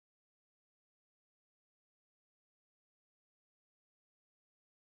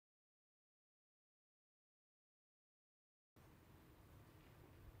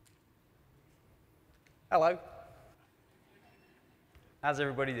Hello. How's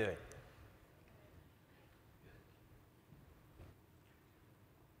everybody doing?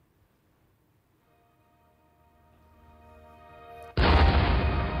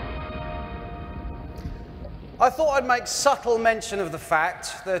 I thought I'd make subtle mention of the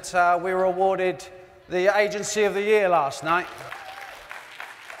fact that we were awarded the Agency of the Year last night.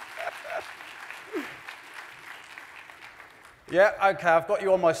 Yeah, okay, I've got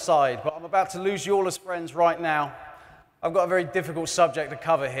you on my side, but I'm about to lose you all as friends right now. I've got a very difficult subject to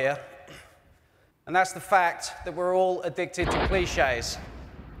cover here, and that's the fact that we're all addicted to cliches.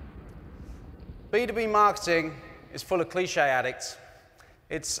 B2B marketing is full of cliche addicts.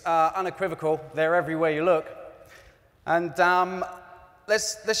 It's unequivocal. They're everywhere you look. And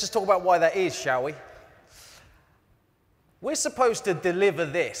let's just talk about why that is, shall we? We're supposed to deliver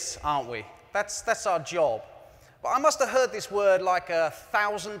this, aren't we? That's our job. But I must have heard this word like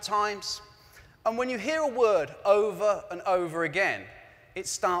 1,000 times. And when you hear a word over and over again, it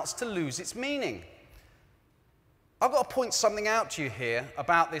starts to lose its meaning. I've got to point something out to you here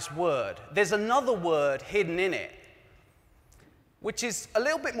about this word. There's another word hidden in it, which is a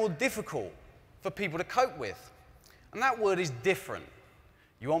little bit more difficult for people to cope with. And that word is different.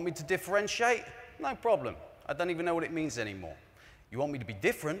 You want me to differentiate? No problem. I don't even know what it means anymore. You want me to be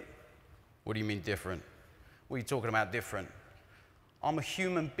different? What do you mean different? What are you talking about different? I'm a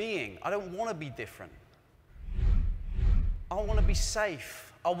human being. I don't want to be different. I want to be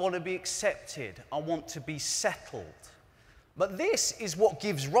safe. I want to be accepted. I want to be settled. But this is what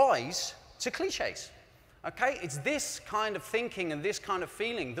gives rise to cliches. Okay? It's this kind of thinking and this kind of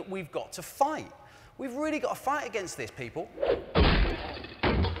feeling that we've got to fight. We've really got to fight against this, people.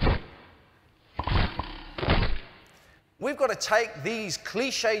 We've got to take these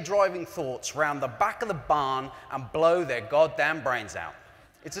cliche-driving thoughts round the back of the barn and blow their goddamn brains out.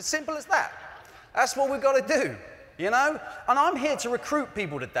 It's as simple as that. That's what we've got to do, you know? And I'm here to recruit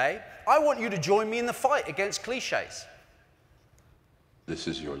people today. I want you to join me in the fight against cliches. This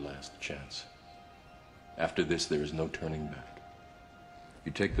is your last chance. After this, there is no turning back.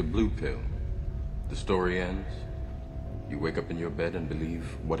 You take the blue pill, the story ends. You wake up in your bed and believe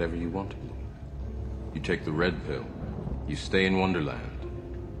whatever you want to believe. You take the red pill, you stay in Wonderland,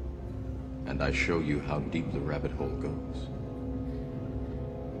 and I show you how deep the rabbit hole goes.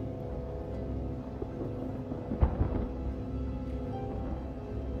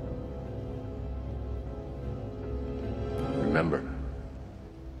 Remember,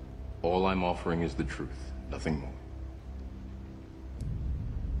 all I'm offering is the truth, nothing more.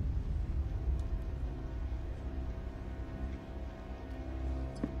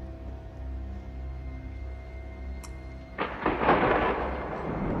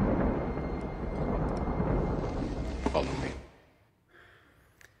 Follow me.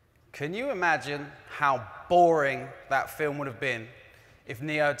 Can you imagine how boring that film would have been if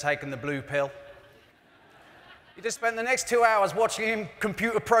Neo had taken the blue pill? You just spent the next 2 hours watching him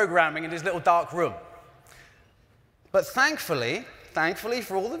computer programming in his little dark room. But thankfully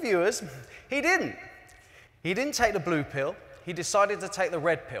for all the viewers, he didn't. He didn't take the blue pill. He decided to take the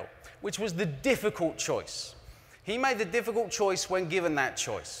red pill, which was the difficult choice. He made the difficult choice when given that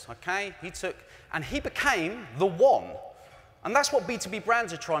choice, okay? He became the one. And that's what B2B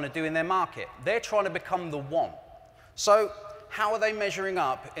brands are trying to do in their market. They're trying to become the one. So how are they measuring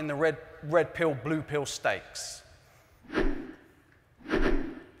up in the red pill, blue pill stakes?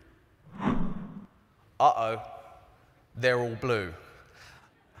 Uh-oh, they're all blue.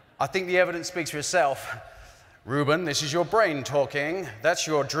 I think the evidence speaks for itself. Reuben, this is your brain talking. That's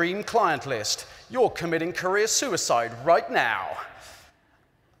your dream client list. You're committing career suicide right now.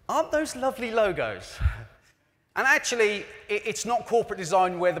 Aren't those lovely logos? And actually, it's not corporate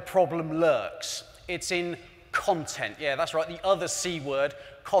design where the problem lurks. It's in content. Yeah, that's right, the other C word,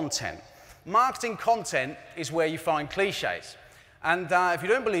 content. Marketing content is where you find cliches. And if you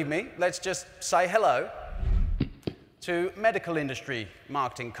don't believe me, let's just say hello to medical industry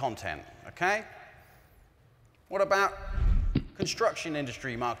marketing content, okay? What about construction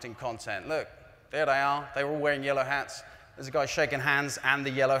industry marketing content? Look, there they are. They were all wearing yellow hats. There's a guy shaking hands and the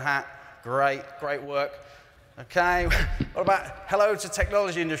yellow hat. Great, great work. Okay, what about hello to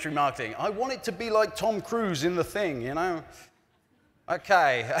technology industry marketing? I want it to be like Tom Cruise in The Thing, you know?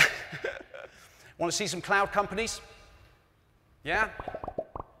 Okay. Want to see some cloud companies? Yeah?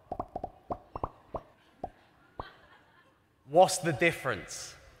 What's the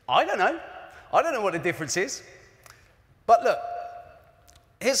difference? I don't know. I don't know what the difference is. But look,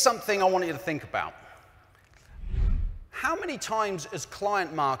 here's something I want you to think about. How many times as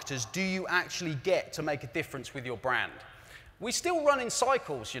client marketers do you actually get to make a difference with your brand? We still run in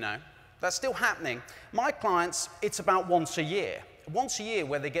cycles, you know. That's still happening. My clients, it's about once a year. Once a year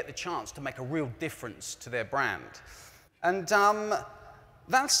where they get the chance to make a real difference to their brand. And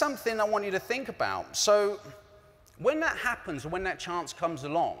that's something I want you to think about. So when that happens, or when that chance comes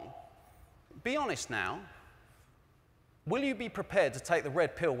along, be honest now. Will you be prepared to take the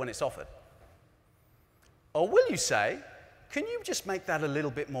red pill when it's offered? Or will you say, can you just make that a little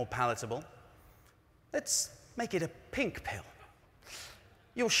bit more palatable? Let's make it a pink pill.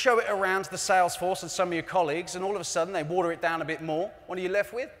 You'll show it around to the sales force and some of your colleagues, and all of a sudden they water it down a bit more. What are you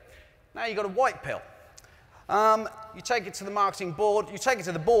left with? Now you've got a white pill. You take it to the marketing board, you take it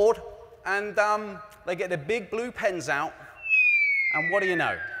to the board, and they get their big blue pens out, and what do you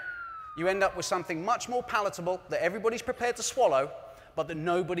know? You end up with something much more palatable that everybody's prepared to swallow, but that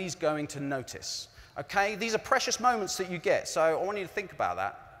nobody's going to notice. Okay? These are precious moments that you get, so I want you to think about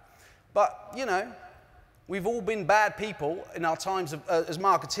that. But, you know, we've all been bad people in our times as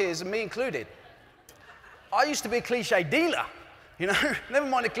marketeers, and me included. I used to be a cliche dealer, you know, never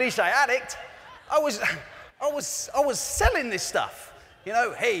mind a cliche addict. I was selling this stuff. You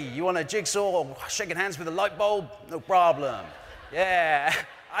know, hey, you want a jigsaw, shaking hands with a light bulb? No problem. Yeah,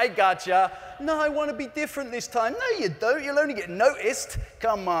 I gotcha. No, I want to be different this time. No, you don't. You'll only get noticed.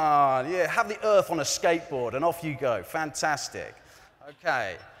 Come on. Yeah, have the earth on a skateboard, and off you go. Fantastic.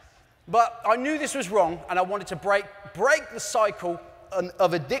 Okay. But I knew this was wrong, and I wanted to break the cycle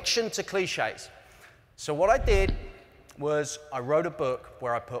of addiction to cliches. So what I did was I wrote a book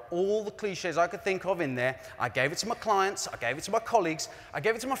where I put all the cliches I could think of in there. I gave it to my clients, I gave it to my colleagues, I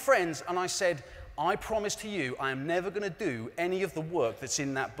gave it to my friends, and I said, I promise to you I am never going to do any of the work that's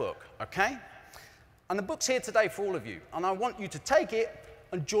in that book, okay? And the book's here today for all of you, and I want you to take it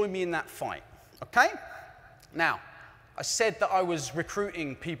and join me in that fight, okay? Now, I said that I was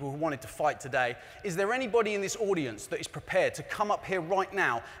recruiting people who wanted to fight today. Is there anybody in this audience that is prepared to come up here right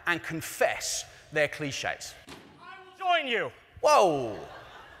now and confess their cliches? Join you. Whoa.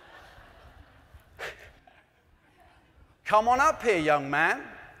 Come on up here, young man.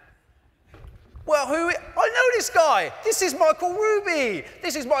 Well, I know this guy. This is Michael Ruby.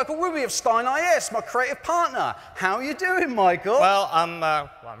 This is Michael Ruby of Stein IAS, my creative partner. How are you doing, Michael? Well,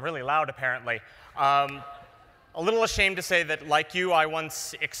 I'm really loud, apparently. A little ashamed to say that, like you, I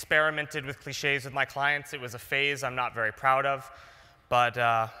once experimented with cliches with my clients. It was a phase I'm not very proud of. But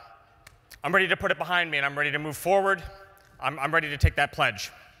I'm ready to put it behind me, and I'm ready to move forward. I'm ready to take that pledge.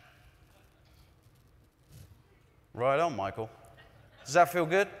 Right on, Michael. Does that feel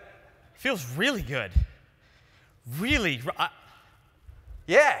good? Feels really good. Really.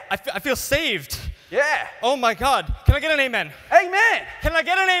 Yeah. I feel saved. Yeah. Oh, my God. Can I get an amen? Amen. Can I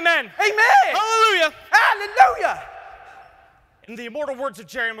get an amen? Amen. Hallelujah. Hallelujah. In the immortal words of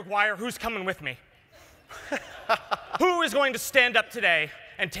Jerry Maguire, who's coming with me? Who is going to stand up today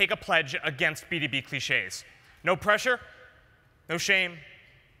and take a pledge against B2B cliches? No pressure, no shame,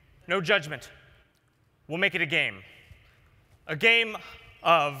 no judgment. We'll make it a game. A game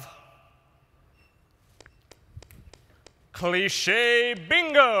of Cliche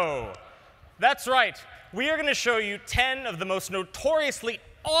Bingo. That's right. We are going to show you 10 of the most notoriously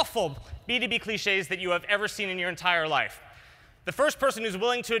awful B2B cliches that you have ever seen in your entire life. The first person who's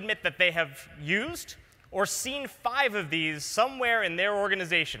willing to admit that they have used or seen 5 of these somewhere in their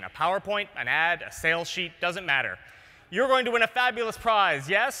organization, a PowerPoint, an ad, a sales sheet, doesn't matter. You're going to win a fabulous prize,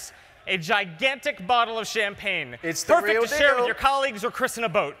 yes? A gigantic bottle of champagne. It's the real perfect to share deal. with your colleagues or christen a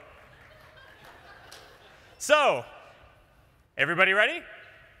boat. So, everybody ready?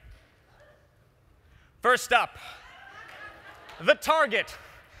 First up, the target.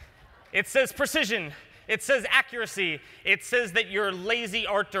 It says precision. It says accuracy. It says that your lazy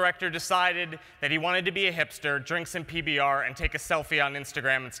art director decided that he wanted to be a hipster, drink some PBR, and take a selfie on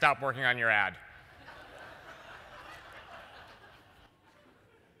Instagram and stop working on your ad.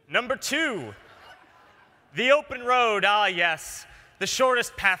 Number 2, the open road. Ah, yes. The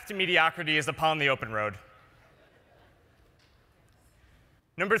shortest path to mediocrity is upon the open road.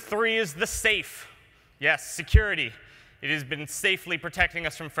 Number 3 is the safe. Yes, security. It has been safely protecting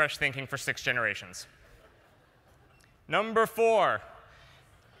us from fresh thinking for 6 generations. Number 4,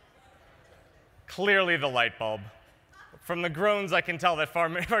 clearly the light bulb. From the groans, I can tell that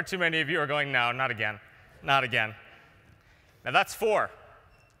far too many of you are going, no, not again, not again. Now that's 4.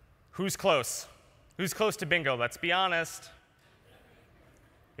 Who's close? Who's close to bingo? Let's be honest.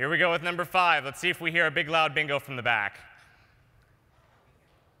 Here we go with number 5. Let's see if we hear a big, loud bingo from the back.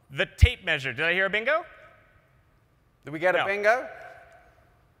 The tape measure. Did I hear a bingo? Did we get a bingo?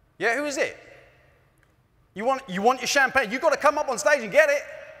 Yeah, who is it? You want your champagne? You've got to come up on stage and get it.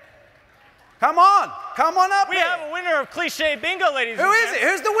 Come on. Come on up We here. have a winner of Cliche Bingo, ladies and Who gentlemen. is it?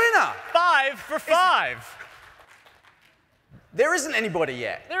 Who's the winner? 5 for 5. There isn't anybody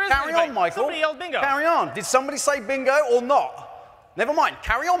yet. There isn't Carry anybody. on, Michael. Somebody yelled bingo. Carry on. Did somebody say bingo or not? Never mind.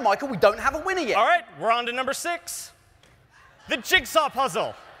 Carry on, Michael. We don't have a winner yet. All right, we're on to number 6. The jigsaw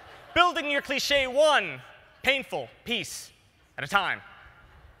puzzle. Building your cliche one painful piece at a time.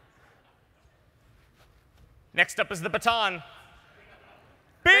 Next up is the baton.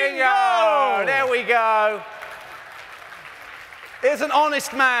 Bingo! There we go. Here's an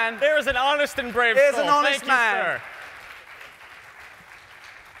honest man. There is an honest and brave There's soul. an honest Thank man. You, sir.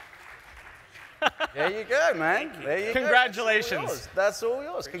 There you go, man. There you go. Congratulations. That's all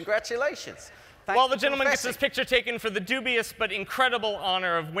yours. Congratulations. Thank While you the gentleman for gets his picture taken for the dubious but incredible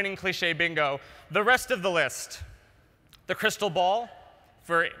honor of winning Cliche Bingo, the rest of the list. The crystal ball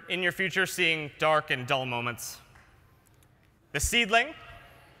for in your future seeing dark and dull moments. The seedling.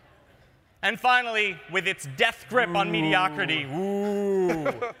 And finally, with its death grip on mediocrity,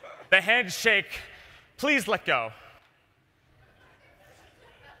 the handshake. Please let go.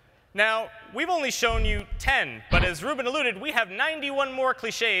 Now, we've only shown you 10, but as Reuben alluded, we have 91 more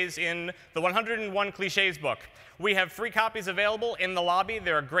cliches in the 101 Cliches book. We have free copies available in the lobby.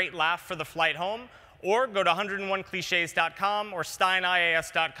 They're a great laugh for the flight home. Or go to 101cliches.com or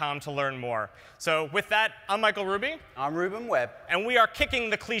steinias.com to learn more. So with that, I'm Michael Ruby. I'm Reuben Webb. And we are kicking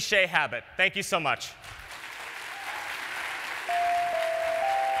the cliche habit. Thank you so much.